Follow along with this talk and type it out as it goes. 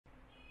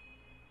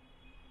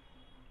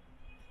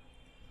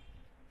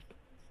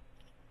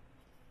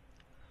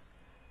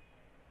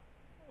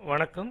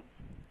வணக்கம்.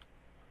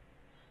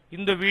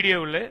 இந்த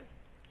வீடியோவில்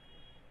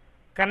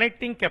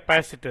connecting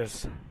capacitors,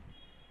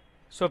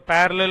 so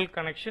parallel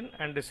connection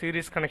and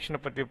series கனெக்ஷனை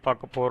பற்றி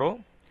பார்க்க போகிறோம்.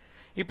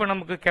 இப்போ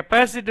நமக்கு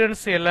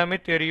கெப்பாசிட்டர்ஸ் எல்லாமே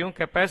தெரியும்.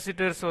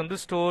 கெப்பாசிட்டர்ஸ் வந்து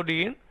ஸ்டோர்டு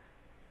இன்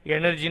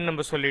எனர்ஜின்னு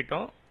நம்ம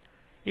சொல்லிட்டோம்.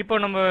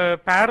 இப்போ நம்ம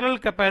parallel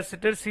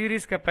capacitor,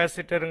 series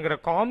கெப்பாசிட்டருங்கிற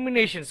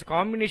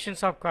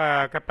combinations of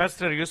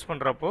capacitor use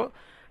பண்ணுறப்போ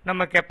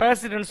நம்ம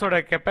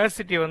கெப்பாசிட்டன்ஸோட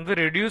கெப்பாசிட்டி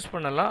வந்து ரெடியூஸ்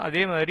பண்ணலாம்,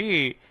 அதே மாதிரி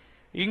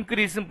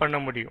இன்க்ரீஸும் பண்ண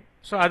முடியும்.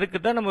 ஸோ அதுக்கு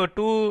தான் நம்ம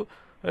two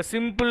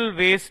simple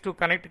ways to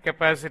connect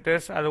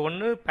capacitors. அது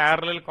ஒன்று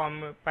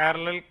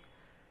parallel,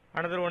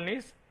 another one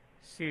is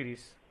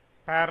series.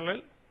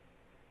 Parallel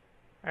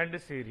and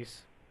series,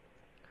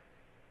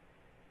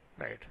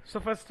 right.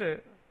 So first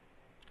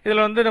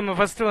இதில் வந்து நம்ம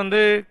ஃபர்ஸ்ட்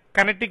வந்து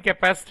கனெக்டிங்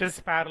கெப்பாசிட்டர்ஸ்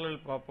பேரலல்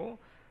பார்ப்போம்.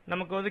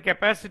 நமக்கு வந்து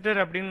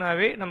கெப்பாசிட்டர்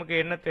அப்படின்னாவே நமக்கு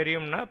என்ன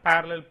தெரியும்னா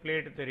பேரலல்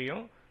பிளேட்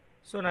தெரியும்.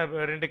 ஸோ நான்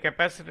ரெண்டு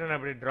கெப்பாசிட்டர் நான்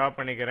இப்படி ட்ரா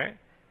பண்ணிக்கிறேன்.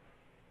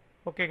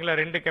 ஓகேங்களா,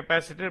 ரெண்டு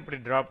கெப்பாசிட்டர் இப்படி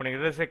ட்ரா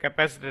பண்ணிக்கிறது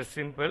கெப்பாசிட்டர்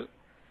சிம்பிள்.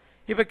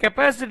 இப்போ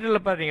கெப்பாசிட்டரில்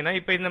பார்த்தீங்கன்னா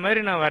இப்போ இந்த மாதிரி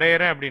நான்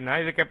வரைகிறேன் அப்படின்னா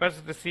இது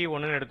கெப்பாசிட்டர்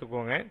C1ன்னு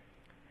எடுத்துக்கோங்க.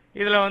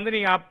 இதில் வந்து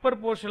நீங்கள் அப்பர்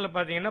போர்ஷனில்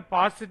பார்த்தீங்கன்னா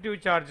பாசிட்டிவ்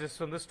சார்ஜஸ்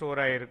வந்து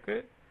ஸ்டோர் ஆகிருக்கு.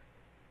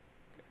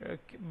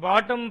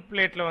 பாட்டம்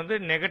பிளேட்டில் வந்து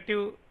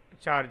நெகட்டிவ்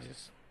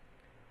சார்ஜஸ்,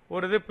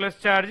 ஒரு இது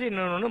ப்ளஸ் சார்ஜ்,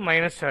 இன்னொன்று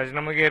மைனஸ் சார்ஜ்,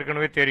 நமக்கு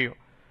ஏற்கனவே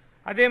தெரியும்.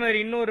 அதே மாதிரி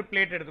இன்னொரு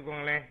பிளேட்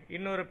எடுத்துக்கோங்களேன்,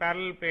 இன்னொரு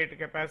பேரலல் பிளேட்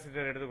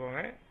கெப்பாசிட்டர்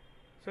எடுத்துக்கோங்க.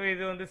 ஸோ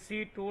இது வந்து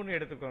C2ன்னு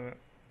எடுத்துக்கோங்க,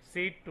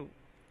 C2.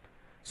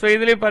 ஸோ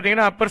இதுலேயும்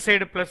பார்த்தீங்கன்னா அப்பர்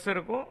சைடு ப்ளஸ்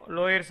இருக்கும்,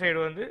 லோயர் சைடு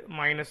வந்து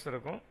மைனஸ்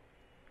இருக்கும்,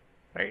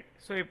 ரைட்.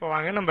 ஸோ இப்போ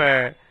வாங்க நம்ம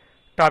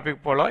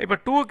டாபிக் போகலாம். இப்போ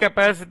டூ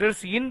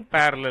கெப்பாசிட்டர்ஸ் இன்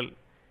பேரலல்.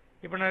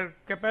 இப்போ நான்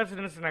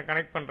கெப்பாசிட்டன்ஸ் நான்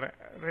கனெக்ட் பண்ணுறேன்,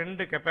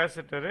 ரெண்டு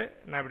கெப்பாசிட்டரு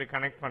நான் இப்படி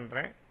கனெக்ட்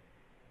பண்ணுறேன்.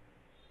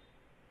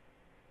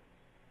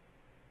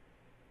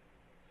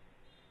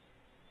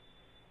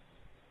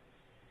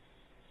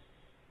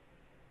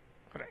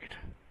 ரைட்.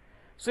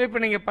 ஸோ இப்போ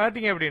நீங்கள்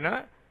பார்த்தீங்க அப்படின்னா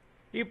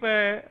இப்போ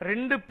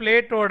ரெண்டு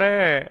பிளேட்டோட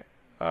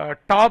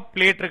டாப்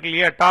பிளேட் இருக்கு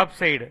இல்லையா, டாப்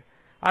சைடு,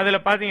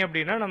 அதில் பார்த்தீங்க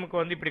அப்படின்னா நமக்கு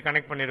வந்து இப்படி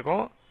கனெக்ட்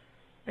பண்ணியிருக்கோம்.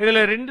 இதில்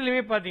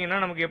ரெண்டுலேயுமே பார்த்தீங்கன்னா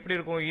நமக்கு எப்படி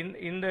இருக்கும்,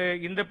 இந்த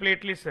இந்த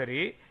பிளேட்லேயும்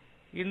சரி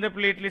இந்த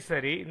பிளேட்லேயும்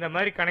சரி இந்த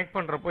மாதிரி கனெக்ட்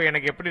பண்ணுறப்போ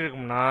எனக்கு எப்படி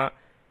இருக்கும்னா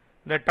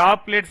இந்த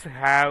டாப் பிளேட்ஸ்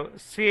ஹேவ்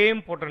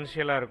சேம்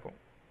பொட்டன்ஷியலாக இருக்கும்,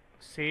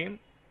 சேம்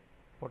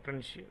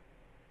பொட்டன்ஷியல்.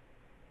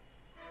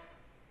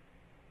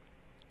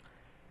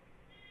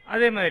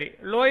 அதே மாதிரி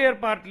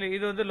லோயர் பார்ட்ல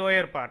இது வந்து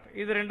லோயர் பார்ட்,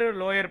 இது ரெண்டு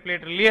லோயர்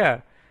பிளேட் இல்லையா,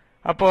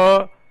 அப்போ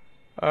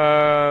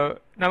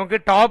நமக்கு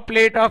top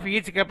plate of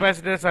each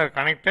capacitors R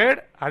connected.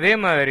 அதே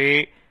மாதிரி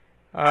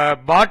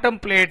பாட்டம்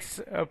பிளேட்ஸ்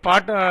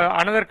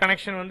அனதர்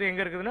கனெக்ஷன் வந்து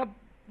எங்க இருக்குதுன்னா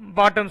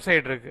பாட்டம்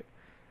சைடு இருக்கு.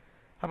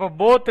 அப்போ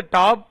both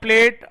top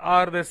plate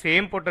R the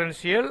same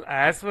potential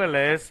as well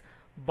as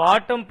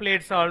bottom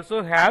plates also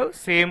have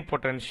same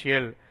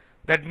potential.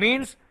 That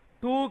means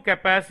two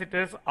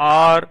capacitors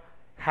R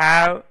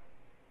have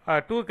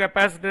two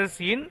capacitors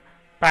in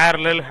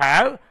parallel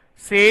have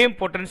same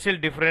potential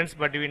difference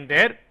between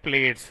their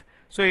plates.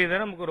 So இது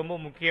நமக்கு ரொம்ப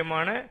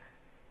முக்கியமான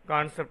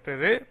concept.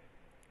 இது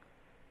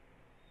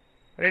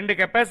ரெண்டு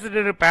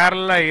capacitor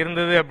பேரலா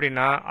இருந்தது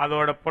அப்படின்னா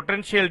அதோட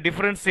potential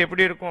difference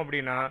எப்படி இருக்கும்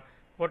அப்படின்னா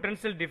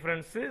potential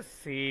difference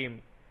same,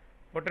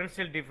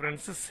 potential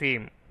difference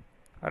same,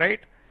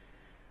 right.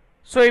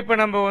 So இப்போ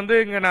நம்ம வந்து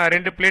இங்கே நான்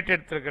ரெண்டு பிளேட்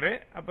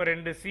எடுத்துருக்கிறேன். அப்போ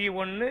ரெண்டு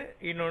C1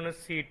 இன்னொன்று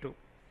C2,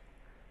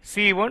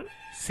 C1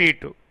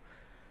 C2.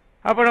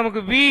 அப்போ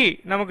நமக்கு V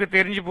நமக்கு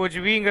தெரிஞ்சு போச்சு,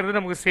 விங்கிறது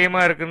நமக்கு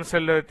சேமாக இருக்குன்னு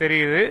சொல்ல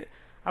தெரியுது.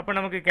 அப்போ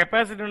நமக்கு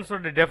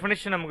கெப்பாசிட்டன்ஸோட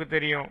டெஃபினிஷன் நமக்கு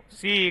தெரியும்,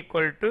 C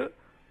equal to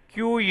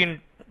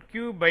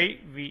Q by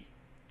V,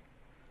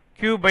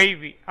 Q by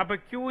V. அப்போ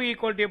Q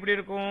ஈக்குவல் டு எப்படி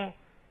இருக்கும்,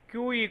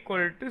 Q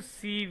ஈக்குவல் டு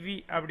CV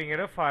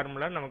அப்படிங்கிற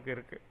ஃபார்முலா நமக்கு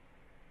இருக்கு,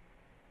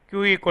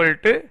 Q equal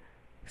to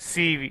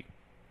CV,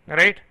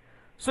 right.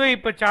 So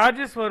இப்போ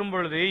சார்ஜஸ்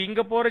வரும்பொழுது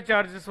இங்கே போகிற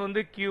சார்ஜஸ்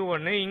வந்து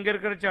Q1, இங்கே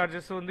இருக்கிற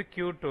சார்ஜஸ் வந்து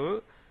Q2.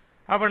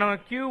 அப்போ நம்ம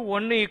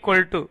Q1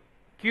 ஈக்குவல் டு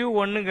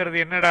Q1ங்கிறது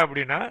என்னடா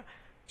அப்படின்னா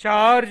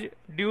charge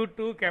due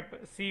to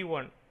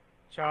C1,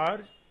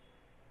 charge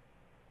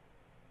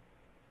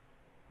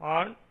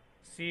on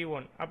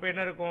C1. அப்போ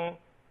என்ன இருக்கும்,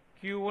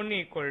 Q1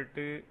 ஈக்குவல்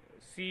டு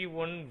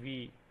C1V.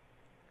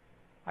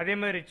 அதே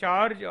மாதிரி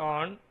சார்ஜ்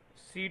ஆன்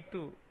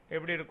C2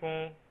 எப்படி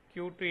இருக்கும்,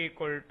 Q2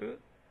 ஈக்குவல் டு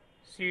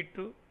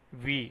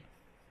C2V.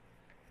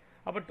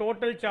 அப்போ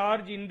total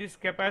charge in this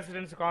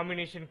capacitance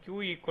combination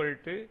Q equal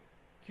to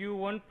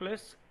Q1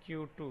 plus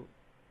Q2.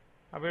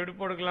 அப்போ எப்படி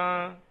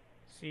போட்டுக்கலாம்,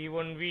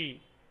 C1V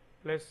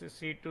plus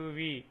C2V.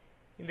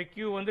 இந்த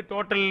Q வந்து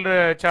டோட்டல்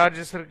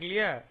சார்ஜஸ் இருக்கு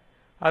இல்லையா,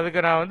 அதுக்கு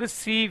நான் வந்து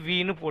CV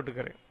ன்னு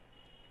போட்டுக்கிறேன்.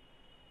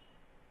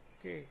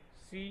 Okay,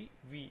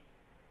 CV.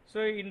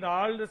 ஸோ இந்த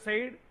all the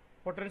side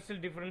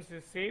potential difference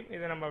is same.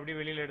 இதை நம்ம அப்படி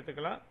வெளியில்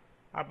எடுத்துக்கலாம்.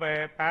 அப்போ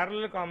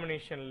பேரலல்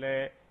காம்பினேஷனில்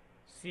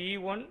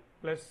C1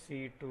 plus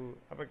C2.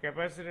 அப்போ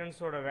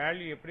கெப்பாசிட்டன்ஸோட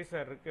வேல்யூ எப்படி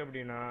சார் இருக்கு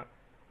அப்படின்னா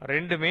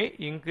ரெண்டுமே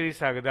இன்க்ரீஸ்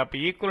ஆகுது. அப்போ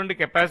equivalent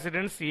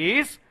capacitance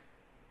is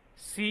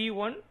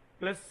C1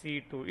 plus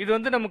C2. இது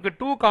வந்து நமக்கு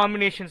டூ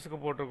காம்பினேஷன்ஸுக்கு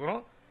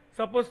போட்டிருக்கிறோம்.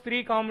 சப்போஸ் த்ரீ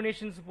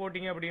காம்பினேஷன்ஸ்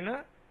போட்டிங்க அப்படின்னா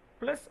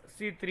plus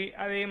C3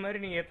 அதே மாதிரி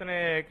நீங்க எத்தனை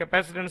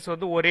capacitance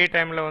வந்து ஒரே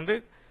டைம்ல வந்து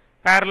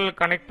parallel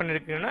connect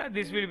பண்ணிருக்கீங்கன்னா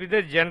this will be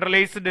the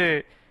generalized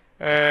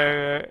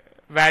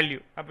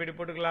value. அப்ப இப்படி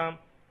போட்டுக்கலாம்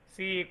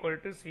C equal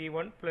to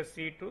C1 plus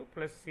C2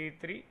 plus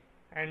C3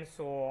 and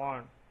so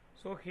on.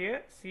 So here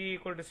C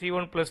equal to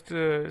C1 plus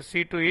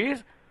C2 is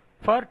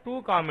for two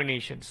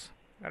combinations,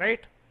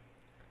 right?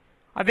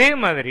 அதே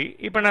மாதிரி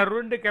இப்போ நான்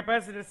ரெண்டு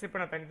capacitors இப்போ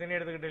நான் தனித்தனியாக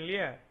எடுத்துக்கிட்டேன்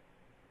இல்லையா,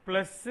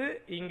 ப்ளஸ்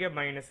இங்கே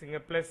மைனஸ்,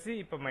 இங்கே ப்ளஸ்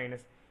இப்போ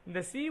மைனஸ். இந்த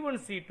C1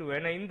 C2வை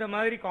நான் இந்த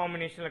மாதிரி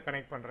காம்பினேஷனில்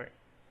கனெக்ட் பண்ணுறேன்.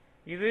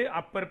 இது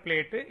அப்பர்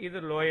பிளேட்டு, இது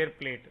லோயர்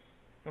பிளேட்டு.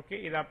 ஓகே,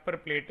 இது அப்பர்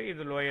பிளேட்டு,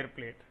 இது லோயர்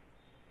பிளேட்.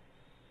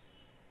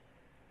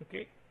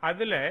 ஓகே,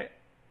 அதில்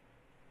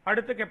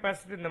அடுத்த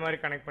கெப்பாசிட்டர் இந்த மாதிரி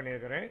கனெக்ட்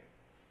பண்ணியிருக்கிறேன்.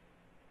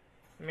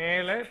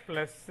 மேலே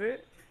ப்ளஸ்ஸு,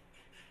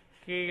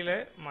 கீழே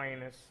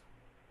மைனஸ்.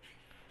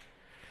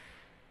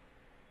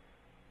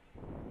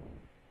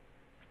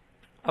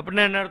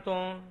 அப்படின்னா என்ன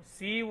அர்த்தம்?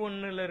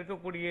 C1ல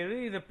இருக்கக்கூடியது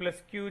இது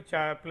பிளஸ் கியூ,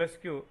 பிளஸ்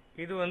கியூ,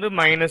 இது வந்து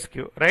மைனஸ்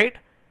கியூ, ரைட்?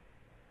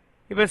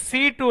 இப்போ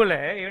C2ல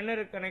என்ன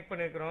கனெக்ட்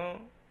பண்ணியிருக்கிறோம்?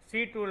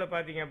 C2ல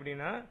பார்த்தீங்க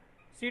அப்படின்னா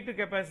C2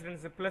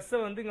 கெப்பாசிட்டன்ஸ் ப்ளஸ்ஸை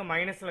வந்து இங்கே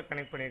மைனஸில்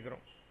கனெக்ட்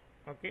பண்ணியிருக்கிறோம்.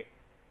 ஓகே,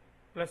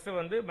 ப்ளஸ்ஸை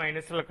வந்து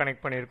மைனஸில்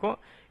கனெக்ட் பண்ணியிருக்கோம்.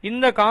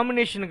 இந்த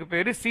காம்பினேஷனுக்கு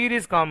பேர்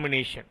சீரீஸ்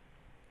காம்பினேஷன்.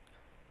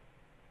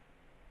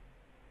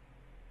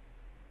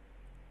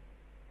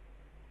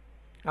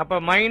 அப்போ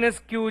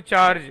மைனஸ் கியூ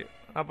சார்ஜ்,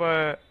 அப்போ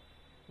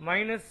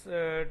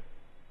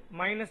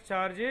மைனஸ்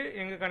சார்ஜ்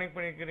எங்கே கனெக்ட்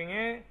பண்ணிக்கிறீங்க?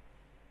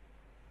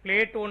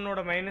 பிளேட் ஒன்னோட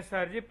மைனஸ்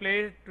சார்ஜ்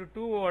பிளேட்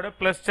டூவோட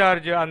ப்ளஸ்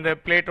சார்ஜ் அந்த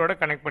பிளேட்டோட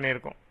கனெக்ட்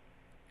பண்ணியிருக்கோம்.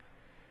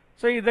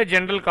 ஸோ இது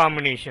ஜென்ரல்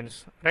காம்பினேஷன்ஸ்,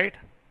 ரைட்?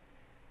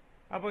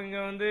 அப்போ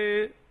இங்கே வந்து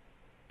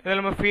இதில்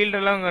நம்ம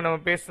ஃபீல்டெல்லாம் இங்கே நம்ம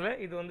பேசலை.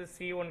 இது வந்து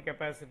C1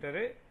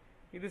 கெப்பாசிட்டரு,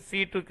 இது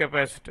C2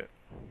 கெப்பாசிட்டர்.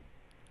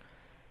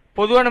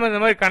 பொதுவாக நம்ம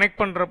இந்த மாதிரி கனெக்ட்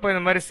பண்ணுறப்போ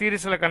இந்த மாதிரி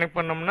சீரீஸில் கனெக்ட்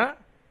பண்ணோம்னா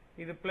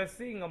இது ப்ளஸ்,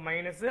 இங்கே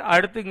மைனஸ்,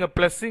 அடுத்து இங்கே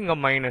ப்ளஸ், இங்கே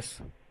மைனஸ்,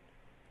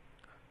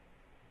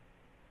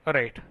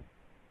 ரைட்?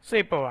 ஸோ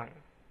இப்போ வாங்க,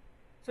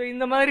 ஸோ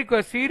இந்த மாதிரி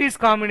சீரீஸ்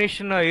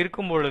காம்பினேஷன்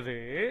இருக்கும் பொழுது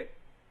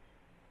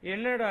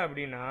என்னடா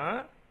அப்படின்னா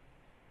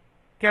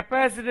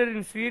கெப்பாசிட்டர்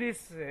இன்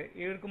சீரீஸ்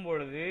இருக்கும்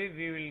பொழுது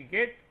we will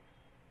get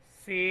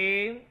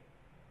same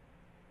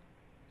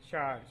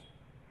charge.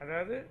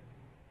 அதாவது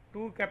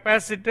two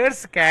capacitors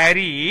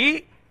carry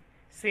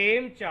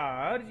same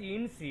charge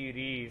in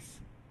series.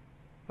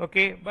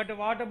 Okay, but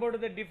what about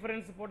the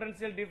difference,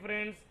 potential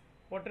difference?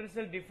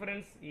 Potential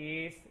difference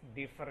is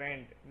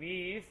different. V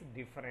is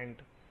different.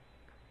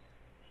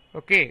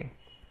 Okay,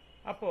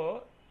 அப்போ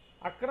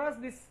across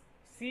this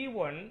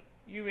C1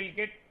 you will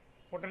get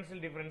potential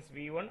difference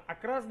V1,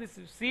 across this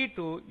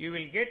C2 you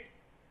will get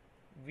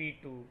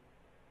V2.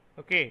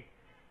 Okay,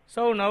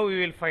 so now we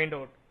will find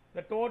out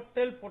the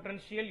total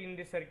potential in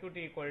the circuit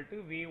equal to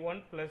V1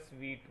 plus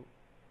V2.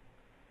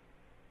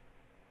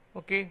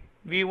 Okay,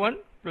 V1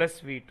 plus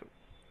V2.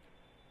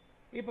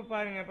 இப்போ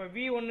பாருங்க, இப்போ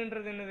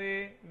V1ன்றது என்னது?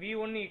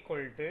 V1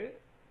 equal to,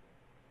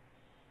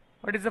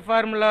 what is the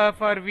formula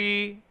for V?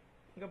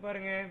 இங்க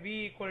பாருங்க, V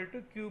equal to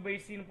Q by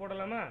C ன்னு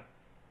போடலாமா?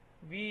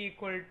 V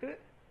equal to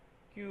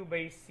Q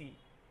by C,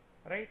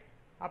 right?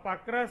 அப்ப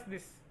across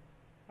this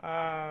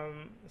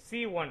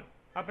C1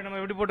 அப்ப நம்ம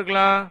எப்படி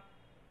போட்டுக்கலாம்?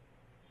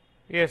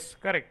 Yes,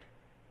 correct.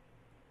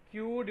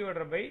 Q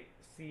divided by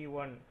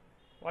C1.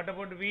 What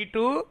about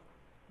V2?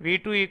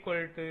 V2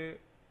 equal to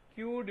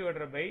Q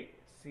divided by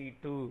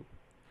C2.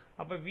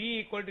 அப்ப V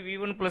equal to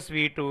V1 plus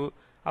V2.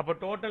 அப்ப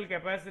total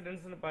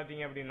capacitance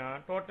பாத்தீங்க அப்படின்னா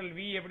total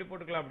V எப்படி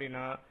போட்டுக்கலாம்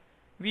அப்படின்னா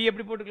V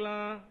எப்படி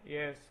போட்டுக்கலாம்?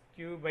 Yes,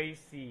 Q by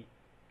C.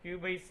 Q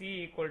by C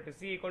equal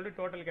to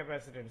total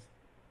capacitance.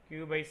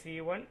 Q by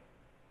C1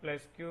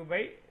 plus Q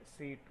by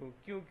C2.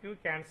 Q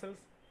cancels.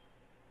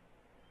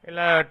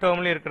 எல்லா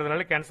டேர்ம்லையும்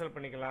இருக்கிறதுனால கேன்சல்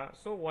பண்ணிக்கலாம்.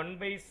 So 1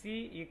 by C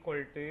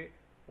equal to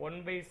 1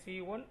 by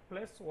C1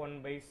 plus 1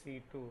 by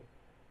C2.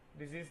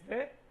 This is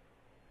the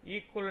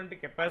equivalent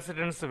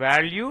capacitance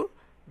value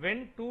when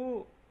two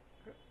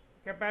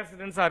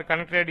capacitance are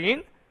connected in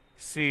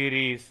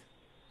series.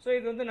 So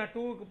இது வந்து நான்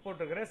 2க்கு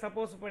போட்டிருக்கிறேன்.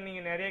 Suppose இப்போ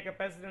நீங்கள் நிறைய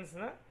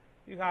கெப்பாசிட்டன்ஸ்னா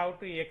you have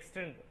to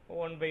extend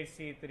 1 by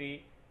C3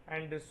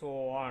 and so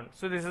on.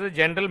 So this is a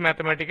general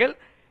mathematical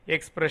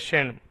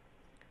expression.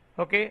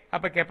 Okay,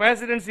 அப்ப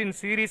capacitance in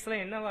seriesல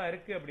என்னவா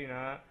இருக்கு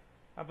அப்படின்னா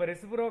அப்ப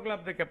reciprocal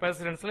of the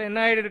capacitanceல என்ன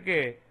ஆயிருக்கு?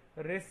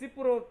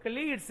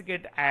 Reciprocally it's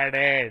get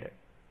added.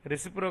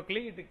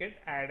 Reciprocally it get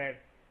added.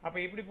 அப்ப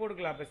இப்படி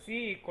போட்டுக்கலாம். அப்ப C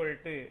equal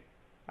to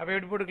அப்ப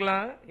எப்படி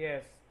போட்டுக்கலாம்?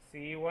 Yes,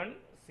 C1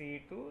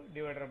 C2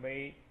 divided by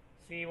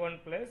C1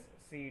 plus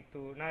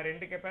C2. நான்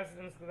ரெண்டு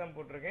கெப்பாசிட்டன்ஸ்க்கு தான்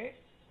போட்டிருக்கேன்.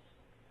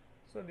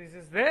 So this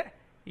is the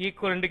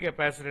equivalent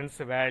capacitance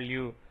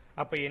value.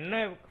 அப்ப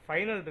என்ன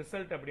ஃபைனல்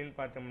ரிசல்ட் அப்படின்னு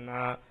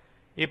பார்த்தோம்னா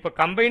இப்ப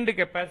கம்பைன்டு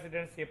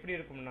கெப்பாசிட்டன்ஸ் எப்படி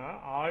இருக்கும்னா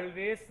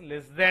always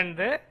less than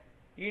the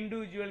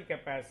individual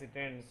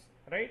capacitance,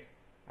 right?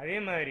 அதே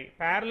மாதிரி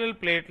parallel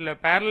பிளேட்ல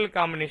parallel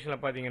காம்பினேஷன்ல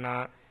பாத்தீங்கன்னா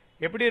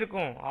எப்படி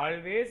இருக்கும்?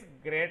 Always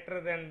greater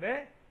than the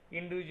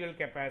individual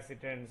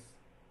capacitance.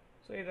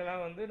 So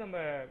இதெல்லாம் வந்து நம்ம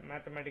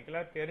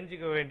மேத்தமெட்டிக்கலாக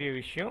தெரிஞ்சுக்க வேண்டிய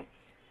விஷயம்.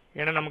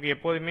 ஏன்னா நமக்கு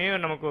எப்போதுமே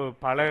நமக்கு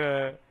பல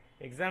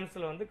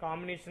எக்ஸாம்ஸில் வந்து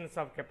combinations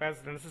of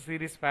capacitance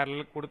series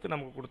parallel கொடுத்து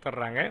நமக்கு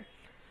கொடுத்துட்றாங்க.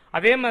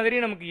 அதே மாதிரி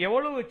நமக்கு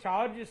எவ்வளவு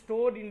charge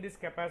stored in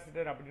this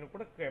capacitor அப்படின்னு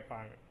கூட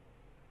கேட்பாங்க.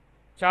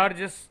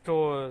 Charges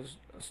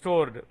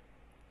stored.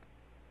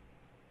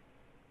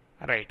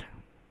 ரைட்.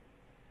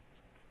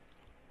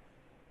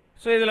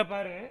 ஸோ இதில்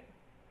பாருங்க,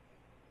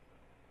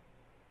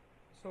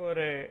 ஸோ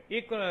ஒரு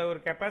ஈக்குவல் ஒரு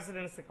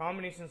கெப்பாசிட்டன்ஸ்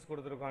காம்பினேஷன்ஸ்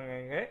கொடுத்துருக்காங்க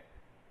இங்கே.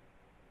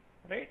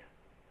 ரைட்.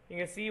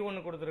 இங்கே C1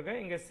 கொடுத்துருக்கேன்,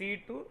 இங்கே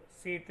C2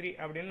 C3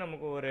 அப்படின்னு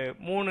நமக்கு ஒரு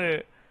 3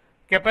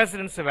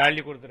 கெப்பாசிட்டன்ஸ்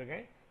வேல்யூ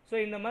கொடுத்துருக்கேன். ஸோ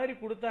இந்த மாதிரி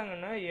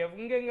கொடுத்தாங்கன்னா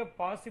எங்கெங்கே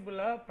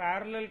பாசிபிளாக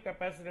பேரலல்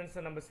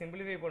கெப்பாசிட்டன்ஸை நம்ம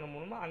சிம்பிளிஃபை பண்ண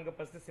முடியுமோ அங்கே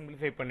ஃபஸ்ட்டு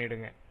சிம்பிளிஃபை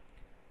பண்ணிவிடுங்க.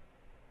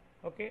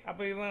 ஓகே.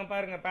 அப்போ இவங்க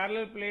பாருங்கள்,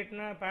 பேரலல்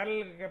பிளேட்னா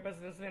பேரலல்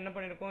கெப்பாசிட்டன்ஸ் என்ன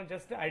பண்ணியிருக்கோம்,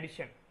 just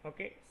addition.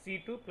 Okay.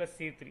 C2 +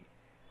 C3.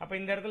 அப்போ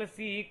இந்த இடத்துல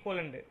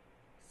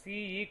C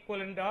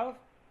ஈக்குவலண்ட் ஆஃப்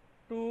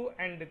 2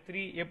 and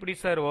 3 எப்படி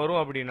சார்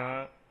வரும் அப்படின்னா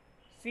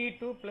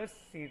C2 +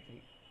 C3.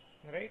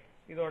 ரைட்.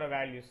 இதோட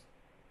வேல்யூஸ்.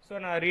 ஸோ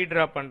நான்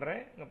ரீட்ரா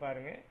பண்ணுறேன். இங்கே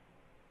பாருங்கள்,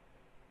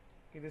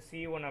 இது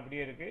C1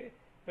 அப்படியே இருக்குது.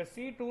 இப்போ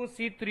C2வும்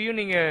C3யும்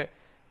நீங்கள்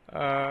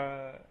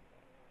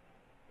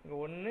இங்கே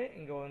 1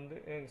 இங்கே வந்து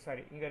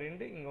சாரி இங்கே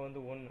 2 இங்கே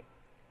வந்து 1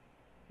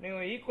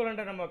 நீங்கள்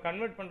ஈக்குவலண்ட்டை நம்ம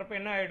கன்வெர்ட் பண்ணுறப்ப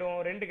என்ன ஆகிடும்,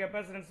 2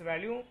 கெப்பாசிட்டன்ஸ்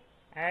வேல்யூ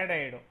ஆட்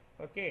ஆகிடும்.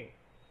 ஓகே.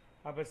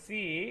 அப்போ C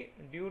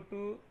due to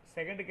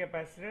second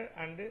capacitor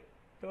and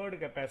third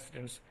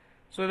capacitance.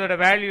 So இதோட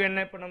வேல்யூ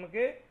என்ன, இப்போ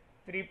நமக்கு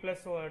 3 +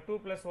 2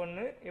 +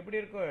 1 எப்படி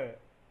இருக்கும்,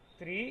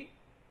 3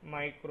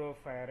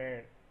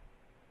 மைக்ரோஃபேரட்.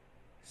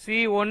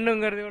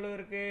 C1ங்கிறது எவ்வளோ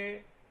இருக்குது,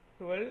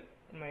 12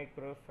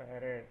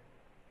 மைக்ரோஃபேரட்.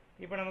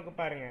 இப்போ நமக்கு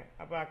பாருங்க,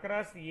 அப்போ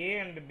across A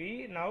and B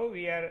now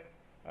we are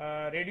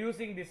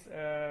reducing this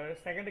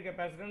second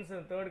capacitance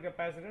and third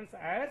capacitance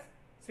as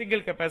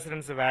single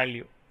capacitance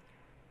value.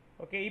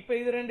 Okay. இப்போ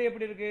இது ரெண்டு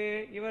எப்படி இருக்கு,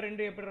 இவன்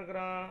ரெண்டு எப்படி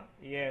இருக்கிறான்,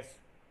 எஸ்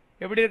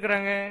எப்படி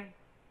இருக்கிறாங்க,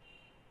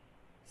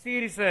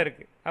 சீரிஸாக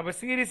இருக்கு. அப்போ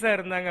சீரிஸாக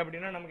இருந்தாங்க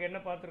அப்படின்னா நமக்கு என்ன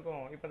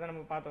பார்த்துருக்கோம், இப்போ தான்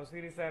நம்ம பார்த்தோம்.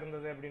 சீரிஸாக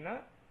இருந்தது அப்படின்னா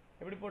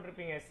எப்படி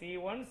போட்டிருப்பீங்க,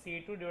 C1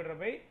 C2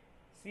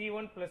 /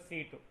 C1 +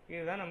 C2.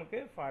 இதுதான் நமக்கு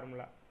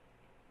ஃபார்முலா.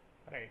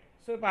 ரைட்.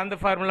 ஸோ இப்போ அந்த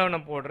ஃபார்முலாவை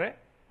நான் போடுறேன்.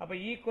 அப்போ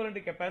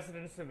equivalent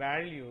capacitance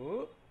value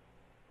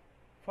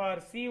for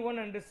C1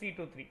 and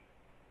C23.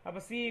 அப்போ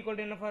C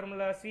ஈக்குவல் என்ன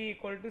formula, C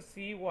equal to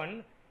C1,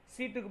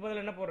 C2க்கு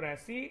பதில் என்ன போடுறேன்,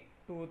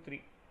 C23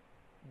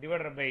 /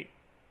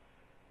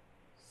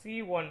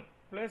 C1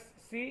 +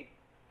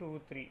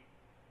 C23.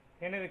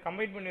 ஏன்னா இது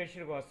கம்பைன் பண்ணி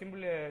வச்சுருக்கோம்,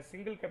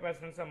 சிங்கிள்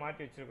கெப்பாசிட்டன்ஸாக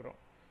மாற்றி வச்சுருக்கிறோம்.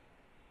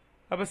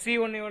 அப்போ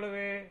C1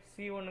 எவ்வளவு,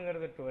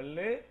 C1ங்கிறது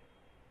 12,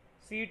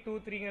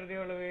 C23ங்கிறது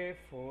எவ்வளவு,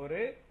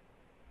 4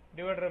 /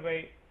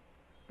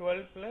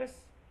 12 +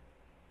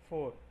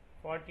 4,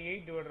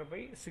 48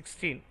 /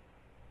 16.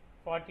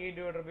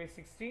 48 /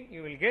 16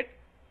 you will get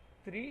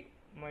 3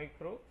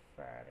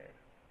 microfarad.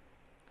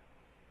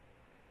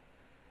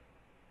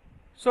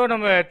 So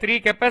நம்ம 3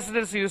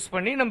 கெப்பாசிட்டர்ஸ் யூஸ்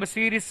பண்ணி நம்ம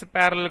சீரிஸ்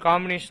பேரலல்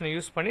காம்பினேஷனை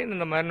யூஸ் பண்ணி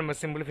இந்த மாதிரி நம்ம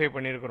சிம்பிளிஃபை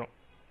பண்ணியிருக்கிறோம்.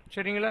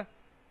 சரிங்களா.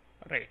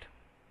 ரைட்.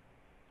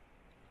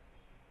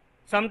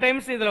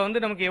 சம்டைம்ஸ் இதில் வந்து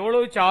நமக்கு எவ்வளோ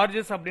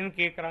சார்ஜஸ் அப்படின்னு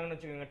கேட்குறாங்கன்னு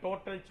வச்சுக்கோங்க,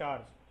 டோட்டல்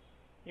சார்ஜ்.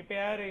 இப்போ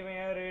இவன்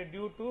யார்,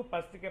 due to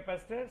first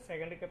capacitor,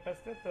 second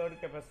capacitor, third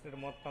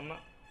capacitor மொத்தமாக.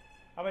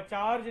 அப்போ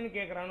சார்ஜ்னு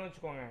கேட்குறான்னு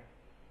வச்சுக்கோங்க.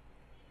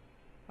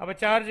 அப்போ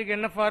சார்ஜுக்கு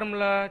என்ன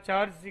formula,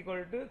 charge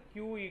equal to Q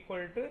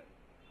equal to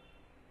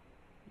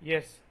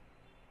S,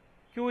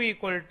 Q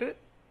equal to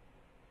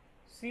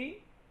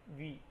CV.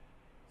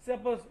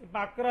 Suppose இப்போ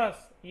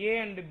அக்ராஸ் A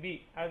and B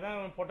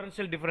அதுதான்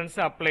பொட்டன்ஷியல் டிஃபரன்ஸ்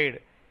அப்ளைடு.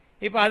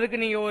 இப்போ அதுக்கு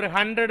நீங்கள் ஒரு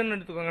 100ன்னு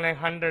எடுத்துக்கோங்களேன்.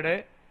 100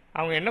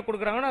 அவங்க என்ன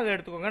கொடுக்குறாங்கன்னு அதை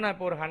எடுத்துக்கோங்க. நான்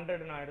இப்போ ஒரு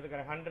 100 நான்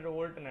எடுத்துக்கிறேன், 100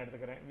 வோல்ட் நான்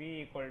எடுத்துக்கிறேன். V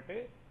equal to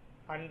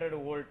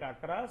 100 volt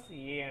across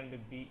A and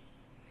B.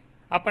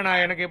 அப்போ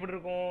நான் எனக்கு எப்படி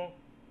இருக்கும்,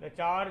 the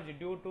charge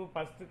due to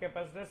first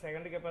capacitor,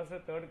 second capacitor,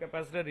 third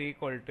capacitor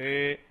equal to,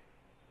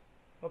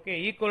 okay,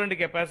 equivalent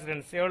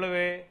capacitance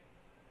எவ்வளவு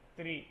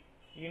 3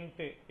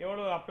 into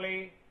எவ்வளவு apply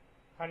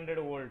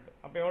 100 volt.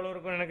 அப்போ எவ்வளவு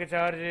இருக்கும் எனக்கு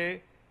சார்ஜ்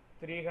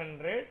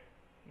 300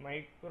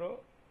 மைக்ரோ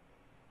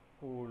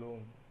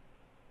கூலும்.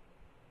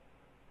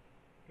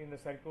 இந்த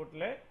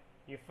சர்க்யூட்ல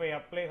if I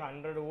apply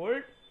 100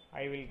 volt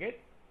I will get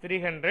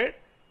 300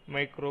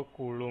 micro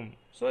coulomb.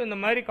 So இந்த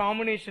மாதிரி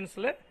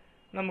காம்பினேஷன்ஸ்ல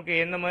நமக்கு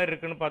எந்த மாதிரி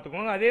இருக்குன்னு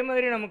பார்த்துக்கோங்க. அதே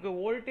மாதிரி நமக்கு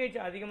வோல்டேஜ்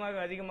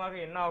அதிகமாக அதிகமாக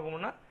என்ன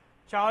ஆகும்னா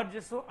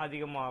சார்ஜஸும்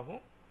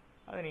அதிகமாகும்.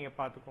 அதை நீங்கள்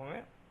பார்த்துக்கோங்க.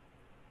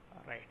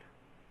 ரைட்.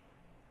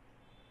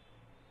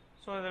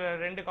 ஸோ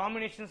இதில் 2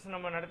 காம்பினேஷன்ஸ்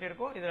நம்ம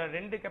நடத்தியிருக்கோம். இதில்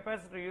 2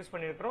 கெப்பாசிட்டர் யூஸ்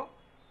பண்ணியிருக்கிறோம்.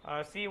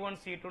 C1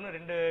 C2ன்னு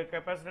 2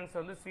 கெப்பாசிட்டன்ஸ்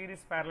வந்து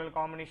சீரிஸ் பேரலல்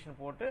காம்பினேஷன்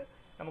போட்டு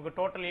நமக்கு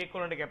டோட்டல்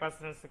ஈக்குவலண்ட்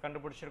கெப்பாசிட்டன்ஸ்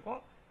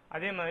கண்டுபிடிச்சிருக்கோம்.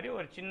 அதே மாதிரி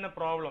ஒரு சின்ன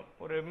ப்ராப்ளம்,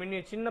 ஒரு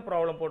சின்ன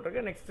ப்ராப்ளம்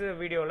போட்டிருக்கேன். நெக்ஸ்ட்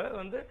வீடியோவில்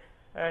வந்து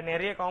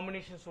நிறைய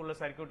காம்பினேஷன்ஸ் உள்ள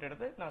சர்க்யூட்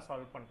எடுத்து நான்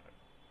சால்வ் பண்ணுறேன்.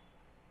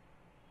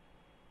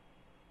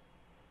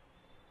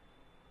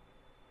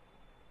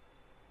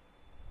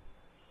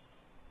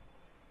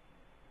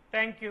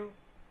 தேங்க்யூ.